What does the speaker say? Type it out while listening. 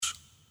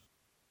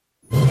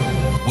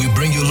we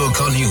bring you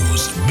local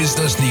news,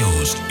 business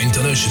news,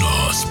 international,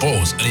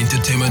 sports, and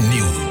entertainment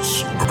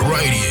news.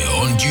 Right here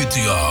on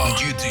GTR.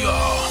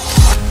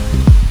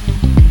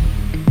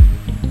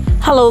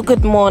 Hello,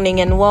 good morning,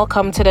 and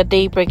welcome to the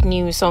Daybreak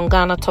News on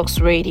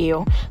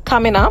GhanaTalksRadio.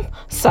 Coming up,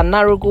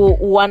 Sanarugu,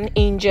 one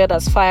injured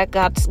as fire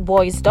guards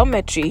boys'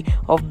 dormitory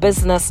of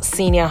Business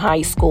Senior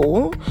High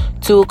School.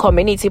 2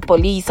 community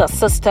police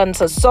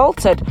assistants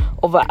assaulted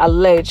over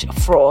alleged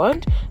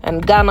fraud.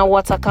 And Ghana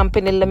Water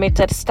Company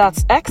Limited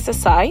starts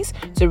exercise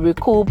to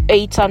recoup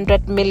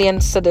 800 million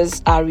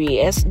cedis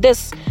arrears.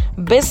 This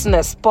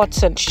business,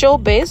 sports, and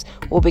showbiz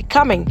will be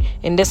coming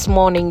in this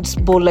morning's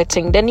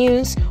bulletin. The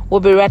news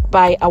will be read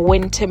by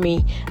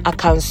Awentemi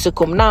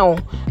Akansukum. Now,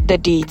 the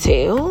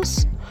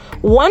details.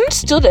 1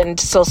 student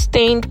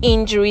sustained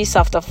injuries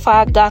after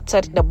fire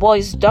gutted the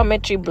boys'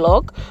 dormitory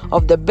block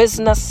of the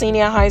Business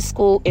Senior High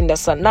School in the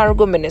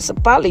Sanarugu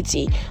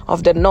municipality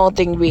of the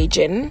Northern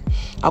Region.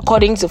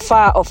 According to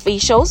fire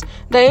officials,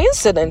 the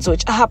incident,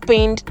 which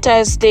happened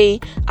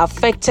Thursday,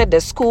 affected the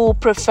school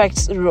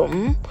prefect's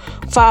room.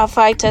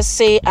 Firefighters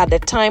say at the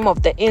time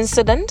of the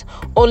incident,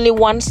 only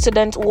 1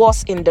 student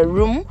was in the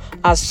room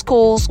as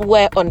schools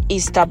were on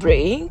Easter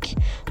break.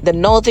 The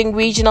Northern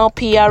Regional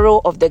PRO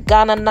of the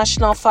Ghana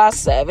National Fire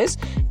Service,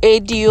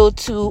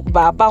 ADO2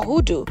 Baba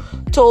Hudu,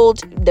 told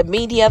the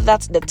media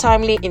that the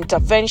timely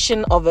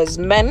intervention of his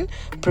men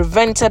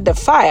prevented the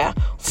fire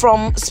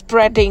from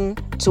spreading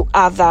to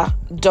other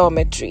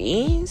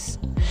dormitories.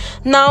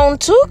 Now,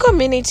 2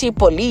 community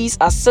police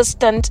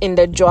assistants in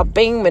the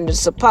Joabeng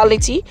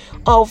municipality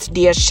of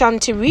the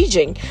Ashanti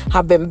region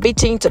have been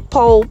beaten to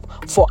pulp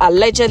for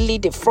allegedly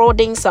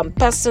defrauding some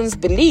persons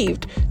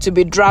believed to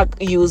be drug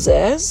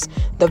users.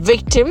 The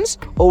victims,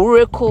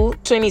 Oureku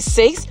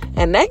 26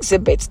 and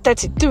Exhibit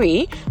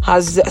 33,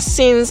 has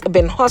since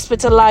been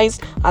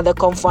hospitalized at the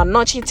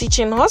Komfanochi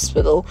Teaching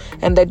Hospital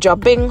and the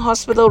Joabeng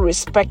Hospital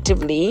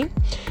respectively.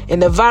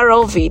 In a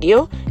viral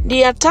video,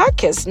 the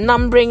attackers,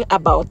 numbering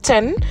about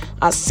 10,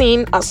 are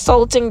seen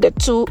assaulting the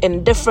 2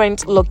 in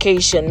different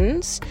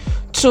locations.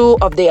 2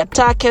 of the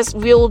attackers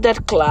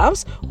wielded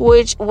clubs,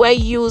 which were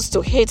used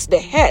to hit the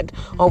head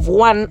of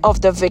one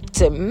of the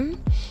victims.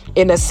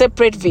 In a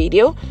separate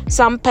video,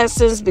 some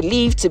persons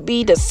believed to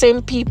be the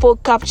same people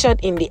captured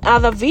in the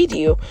other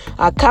video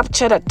are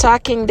captured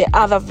attacking the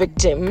other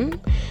victim.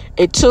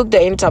 It took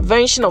the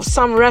intervention of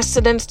some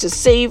residents to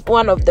save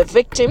one of the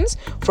victims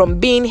from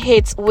being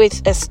hit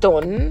with a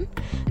stone.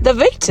 The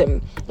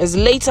victim is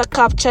later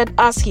captured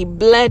as he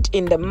bled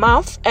in the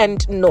mouth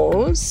and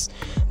nose.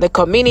 The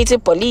community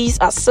police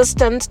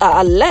assistants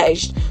are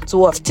alleged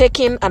to have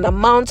taken an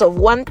amount of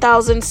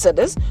 1,000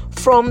 cedis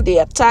from the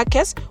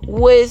attackers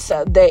with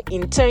the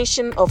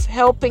intention of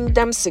helping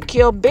them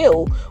secure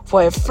bail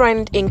for a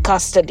friend in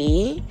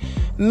custody.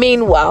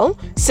 Meanwhile,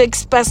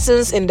 6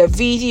 persons in the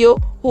video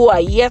who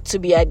are yet to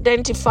be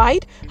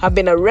identified have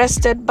been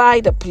arrested by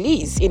the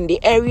police in the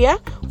area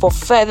for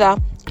further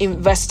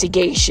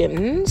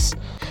investigations.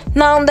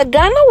 Now, the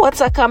Ghana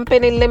Water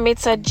Company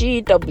Limited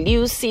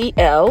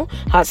GWCL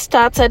has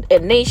started a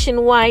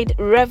nationwide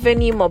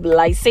revenue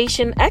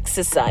mobilization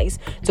exercise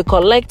to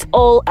collect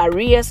all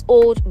arrears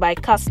owed by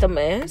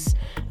customers.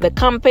 The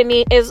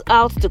company is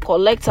out to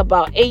collect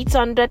about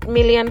 800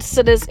 million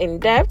cedis in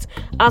debt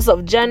as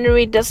of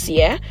January this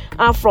year,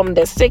 up from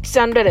the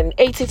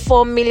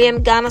 684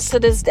 million Ghana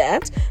cedis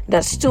debt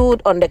that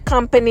stood on the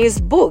company's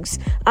books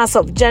as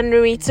of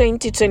January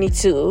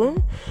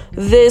 2022.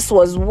 This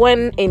was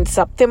when, in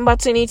September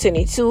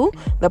 2022,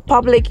 the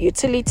Public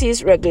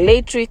Utilities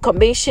Regulatory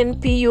Commission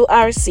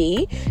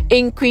 (PURC)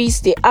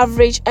 increased the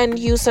average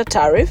end-user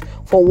tariff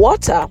for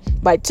water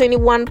by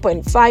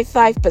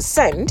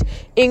 21.55%,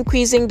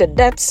 increasing the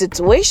debt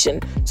situation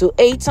to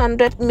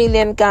 800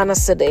 million Ghana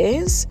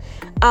cedis.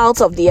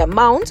 Out of the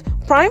amount,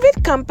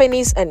 private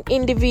companies and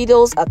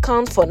individuals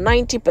account for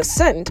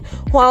 90%,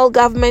 while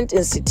government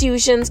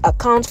institutions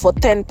account for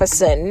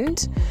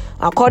 10%.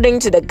 According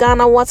to the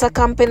Ghana Water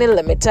Company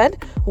Limited,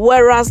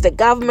 whereas the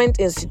government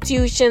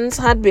institutions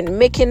had been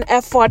making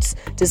efforts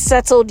to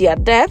settle their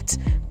debt,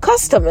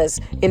 customers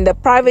in the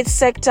private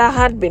sector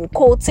had been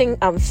quoting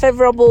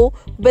unfavorable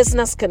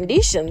business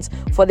conditions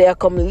for the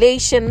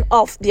accumulation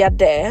of their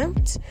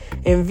debt.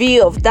 In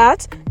view of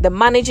that, the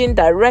managing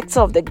director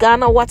of the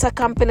Ghana Water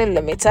Company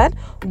Limited,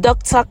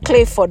 Dr.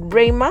 Clifford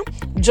Bramer,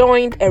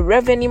 joined a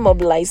revenue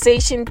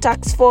mobilization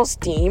task force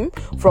team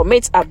from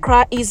its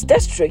Accra East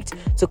District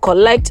to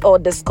collect or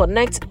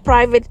disconnect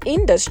private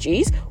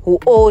industries who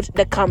owed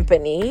the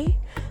company.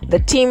 The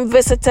team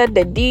visited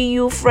the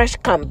DU Fresh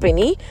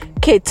Company,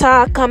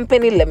 Qatar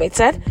Company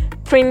Limited,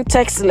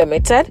 Printex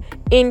Limited,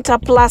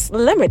 Interplus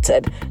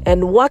Limited,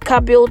 and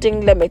Waka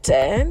Building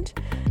Limited.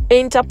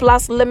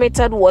 Interplus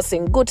Limited was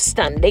in good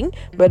standing,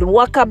 but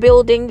Waka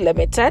Building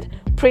Limited,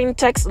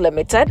 Printex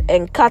Limited,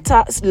 and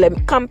Qatar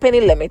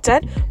Company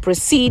Limited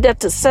proceeded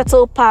to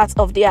settle part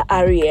of their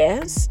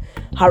arrears.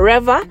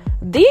 However,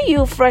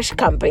 DU Fresh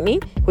Company,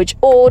 which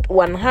owed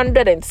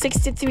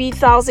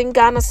 163,000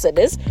 Ghana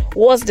cedis,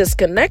 was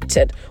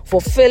disconnected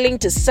for failing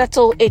to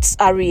settle its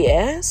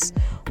arrears.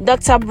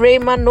 Dr.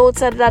 Bremer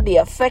noted that the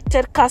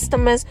affected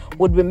customers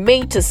would be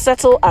made to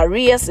settle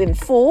arrears in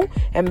full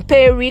and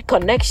pay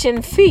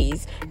reconnection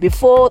fees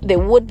before they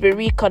would be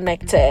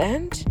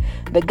reconnected.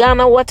 The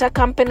Ghana Water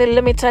Company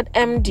Limited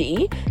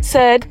MD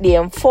said the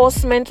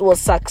enforcement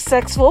was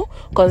successful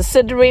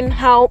considering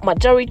how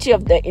majority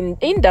of the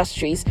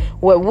industries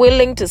were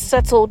willing to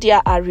settle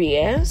their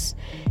arrears.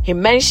 He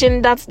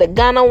mentioned that the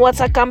Ghana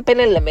Water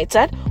Company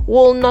Limited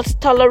will not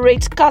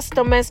tolerate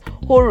customers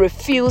who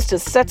refuse to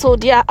settle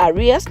their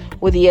arrears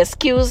with the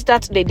excuse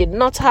that they did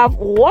not have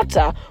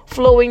water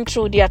flowing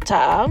through their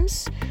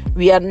taps.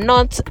 We are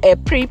not a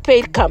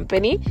prepaid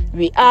company,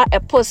 we are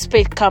a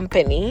postpaid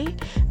company.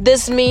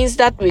 This means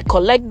that we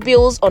collect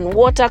bills on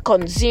water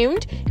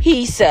consumed,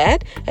 he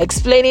said,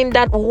 explaining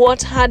that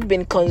what had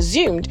been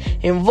consumed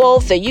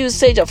involved the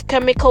usage of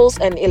chemicals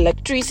and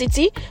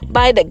electricity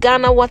by the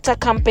Ghana Water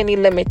Company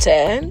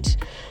Limited.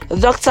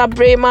 Dr.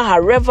 Bremer,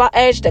 however,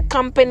 urged the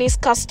company's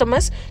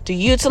customers to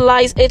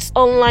utilize its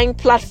online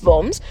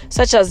platforms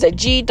such as the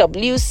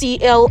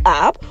GWCL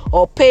app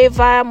or pay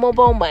via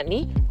mobile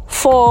money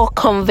for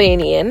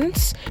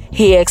convenience.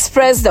 He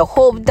expressed the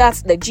hope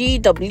that the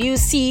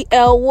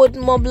GWCL would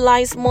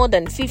mobilize more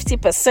than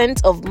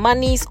 50% of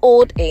monies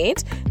owed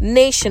it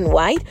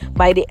nationwide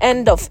by the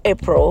end of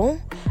April.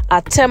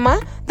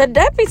 Atema, the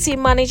Deputy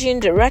Managing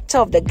Director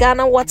of the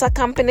Ghana Water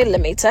Company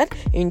Limited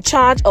in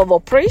charge of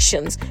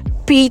operations,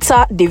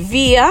 Peter De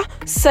Vere,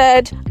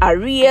 said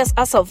arrears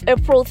as of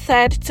April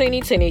 3rd,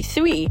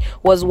 2023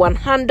 was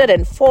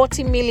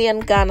 140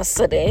 million Ghana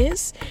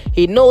cedis.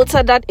 He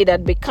noted that it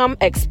had become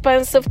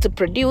expensive to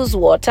produce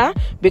water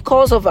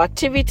because of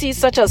activities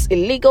such as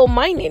illegal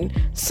mining,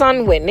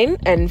 sand winning,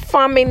 and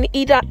farming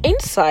either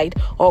inside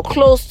or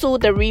close to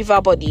the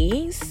river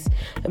bodies.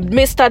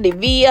 Mr. De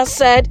Vere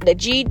said the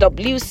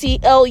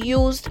GWCL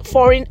used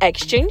foreign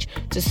exchange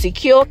to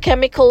secure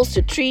chemicals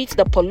to treat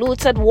the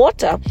polluted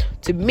water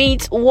to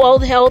meet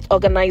World Health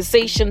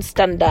Organization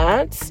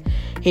standards.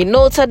 He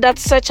noted that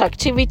such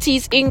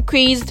activities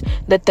increased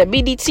the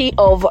turbidity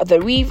of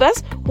the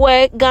rivers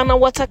where Ghana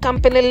Water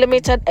Company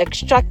Limited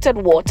extracted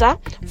water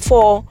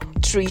for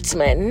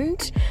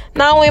treatment.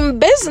 Now, in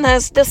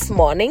business this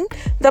morning,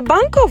 the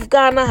Bank of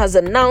Ghana has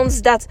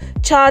announced that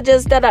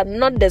charges that are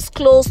not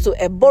disclosed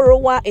to a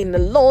borrower in a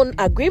loan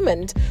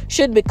agreement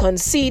should be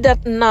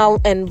considered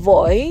null and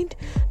void.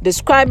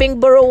 Describing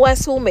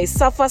borrowers who may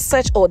suffer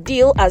such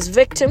ordeal as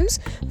victims,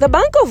 the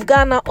Bank of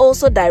Ghana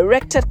also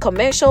directed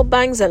commercial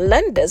banks and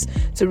lenders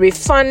to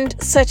refund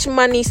such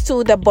monies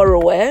to the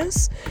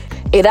borrowers.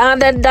 It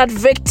added that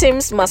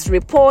victims must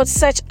report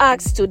such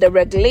acts to the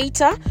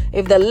regulator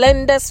if the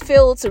lenders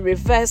fail to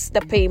reverse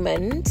the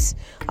payments.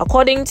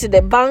 According to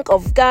the Bank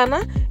of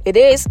Ghana, it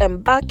is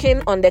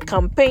embarking on the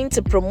campaign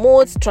to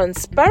promote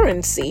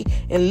transparency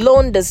in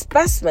loan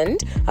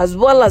disbursement as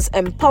well as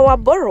empower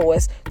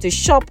borrowers to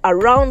shop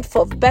around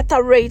for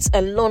better rates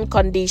and loan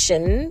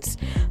conditions.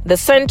 The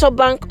central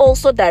bank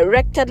also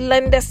directed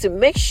lenders to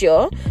make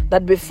sure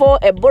that before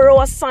a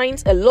borrower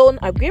signs a loan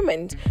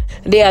agreement,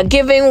 they are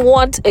giving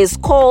what is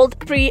called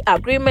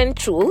pre-agreement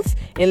truth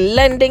in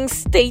lending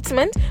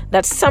statement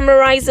that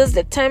summarizes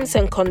the terms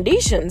and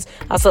conditions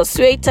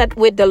associated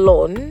with the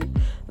loan.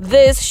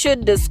 This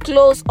should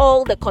disclose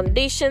all the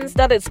conditions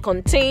that is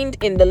contained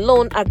in the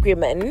loan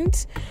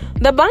agreement.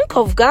 The Bank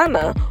of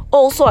Ghana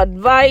also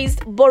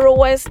advised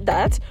borrowers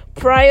that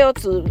prior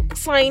to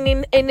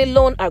signing any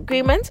loan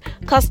agreement,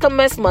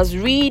 customers must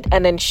read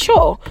and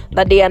ensure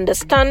that they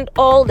understand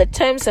all the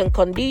terms and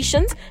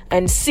conditions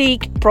and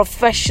seek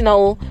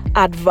professional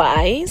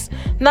advice.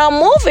 Now,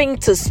 moving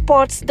to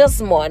sports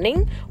this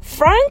morning,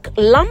 Frank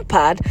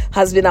Lampard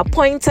has been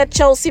appointed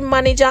Chelsea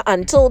manager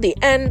until the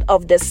end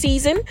of the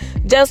season,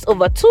 just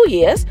over 2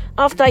 years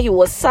after he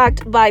was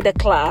sacked by the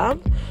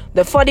club.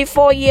 The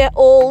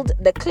 44-year-old,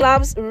 the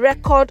club's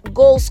record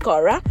goal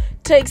scorer,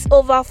 takes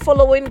over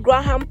following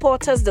Graham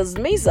Potter's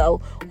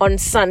dismissal on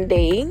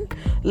Sunday.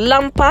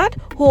 Lampard,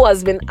 who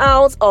has been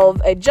out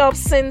of a job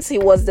since he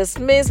was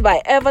dismissed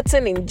by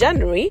Everton in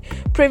January,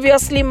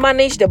 previously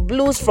managed the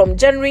Blues from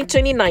January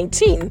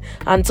 2019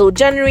 until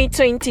January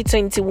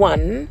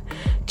 2021.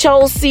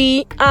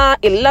 Chelsea are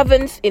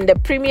 11th in the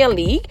Premier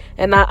League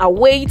and are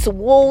away to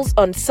Wolves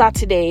on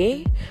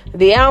Saturday.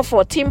 They are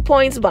 14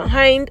 points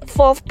behind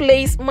 4th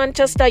place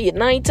Manchester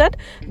United,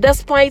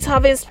 despite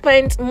having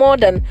spent more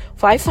than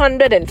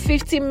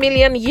 €550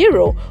 million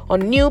on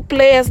new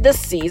players this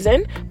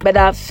season, but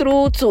are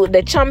through to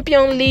the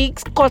Champions League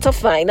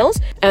quarterfinals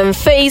and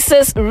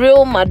faces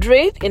Real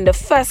Madrid in the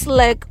first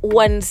leg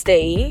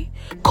Wednesday.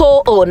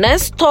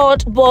 Co-owners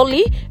Todd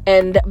Boehly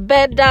and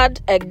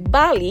Bedard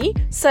Egbali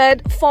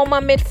said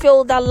former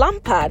midfielder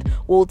Lampard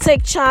will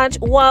take charge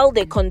while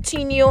they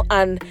continue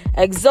an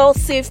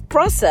exhaustive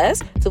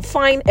process to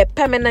find a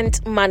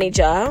permanent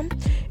manager.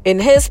 In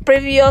his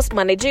previous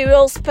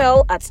managerial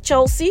spell at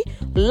Chelsea,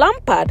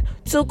 Lampard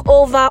took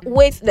over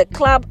with the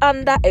club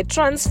under a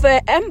transfer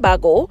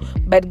embargo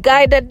but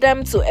guided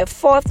them to a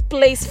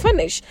fourth-place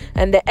finish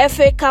and the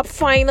FA Cup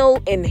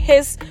final in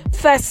his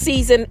first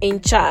season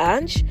in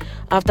charge.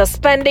 After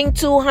spending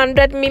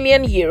 €200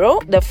 million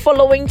the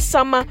following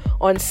summer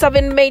on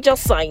 7 major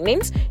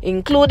signings,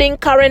 including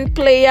current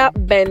player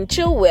Ben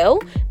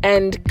Chilwell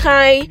and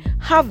Kai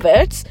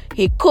Havertz,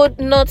 he could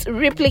not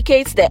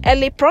replicate the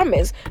early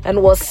promise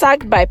and was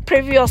sacked by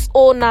previous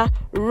owner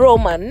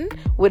Roman,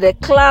 with the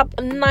club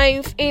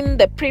 9th in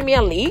the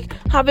Premier League,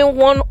 having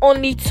won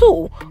only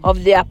 2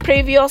 of their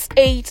previous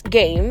 8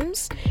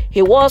 games.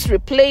 He was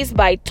replaced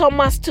by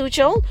Thomas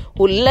Tuchel,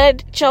 who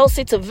led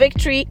Chelsea to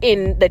victory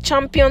in the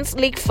Champions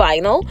League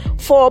final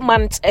 4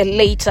 months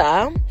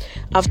later.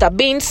 After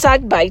being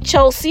sacked by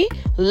Chelsea,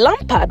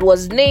 Lampard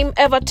was named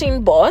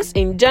Everton boss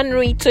in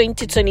January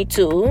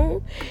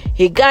 2022.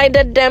 He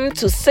guided them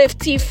to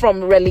safety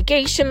from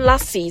relegation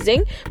last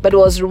season, but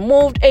was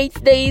removed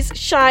 8 days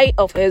shy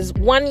of his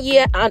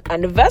 1-year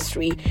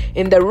anniversary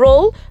in the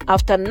role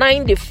after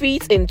 9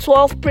 defeats in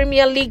 12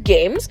 Premier League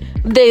games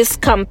this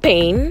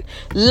campaign.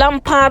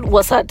 Lampard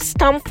was at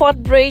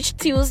Stamford Bridge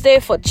Tuesday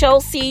for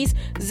Chelsea's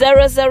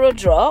 0-0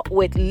 draw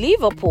with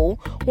Liverpool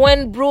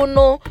when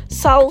Bruno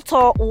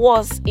Saltor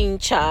was in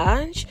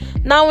charge.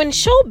 Now in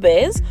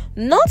showbiz,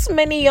 not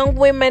many young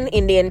women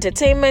in the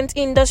entertainment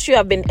industry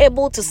have been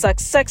able to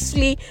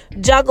successfully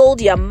juggle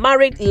their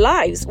married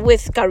lives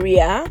with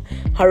career.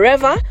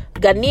 However,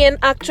 Ghanaian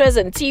actress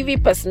and TV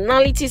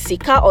personality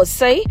Sika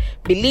Osei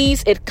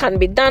believes it can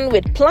be done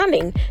with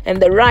planning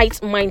and the right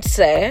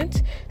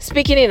mindset.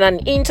 Speaking in an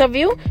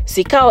interview,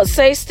 Sika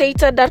Osei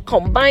stated that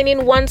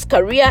combining one's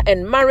career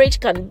and marriage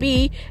can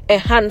be a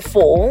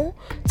handful.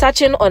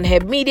 Touching on her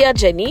media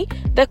journey,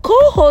 the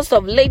co-host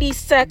of Ladies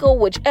Circle,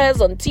 which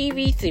airs on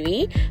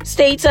TV3,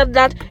 stated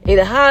that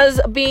it has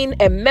been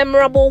a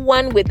memorable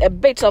one with a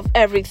bit of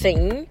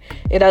everything.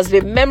 It has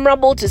been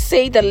memorable to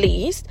say the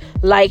least.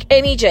 Like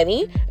any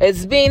journey,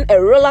 it's been a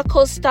roller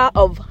coaster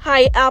of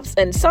high ups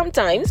and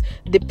sometimes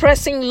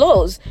depressing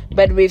lows,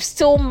 but we've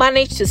still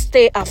managed to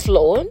stay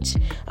afloat.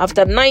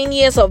 After 9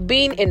 years of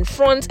being in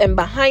front and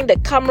behind the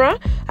camera,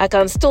 I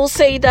can still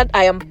say that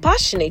I am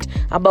passionate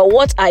about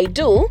what I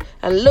do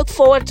and look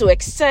forward to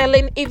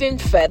excelling even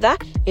further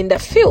in the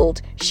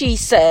field, she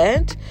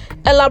said.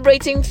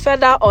 Elaborating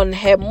further on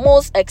her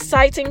most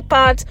exciting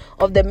part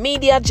of the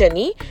media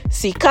journey,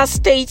 Sika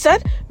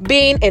stated,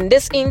 being in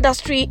this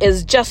industry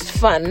is just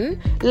fun.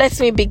 Let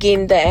me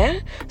begin there.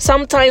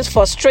 Sometimes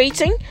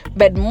frustrating,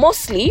 but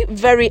mostly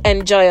very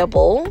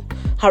enjoyable.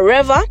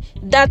 However,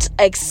 that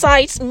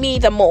excites me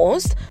the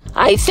most,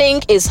 I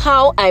think, is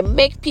how I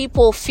make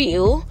people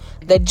feel.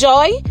 The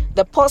joy,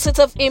 the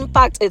positive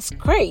impact it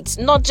creates,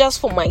 not just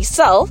for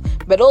myself,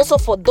 but also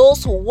for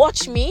those who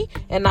watch me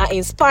and are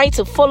inspired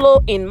to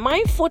follow in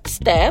my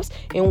footsteps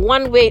in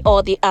one way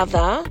or the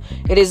other.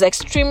 It is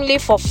extremely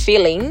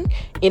fulfilling.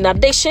 In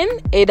addition,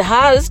 it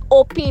has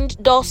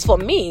opened doors for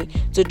me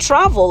to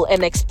travel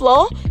and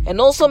explore and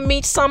also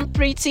meet some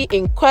pretty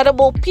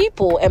incredible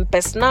people and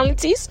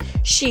personalities,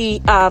 she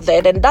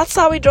added. And that's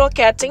how we draw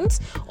curtains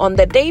on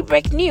the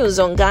Daybreak News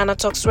on Ghana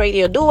Talks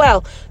Radio. Do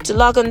well to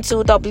log on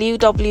to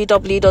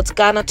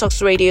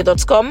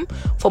www.GhanaTalksRadio.com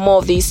for more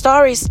of these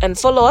stories and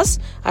follow us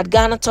at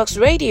Ghana Talks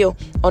Radio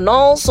on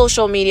all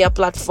social media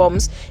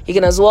platforms. You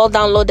can as well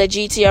download the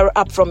GTR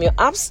app from your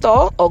App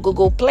Store or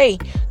Google Play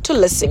to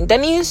listen. The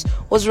news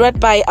was read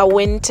by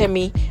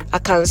Awentemi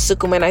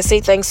Akansukum, and I say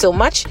thanks so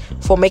much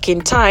for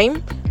making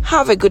time.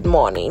 Have a good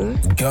morning.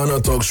 Ghana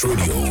Talks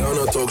Radio.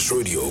 Ghana Talks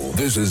Radio.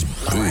 This is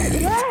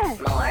big. Yes.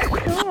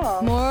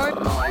 More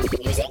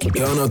music.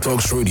 Ghana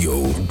Talks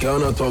Radio.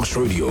 Ghana Talks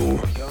Radio.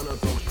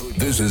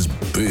 This is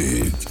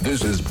big.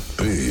 This is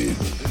big.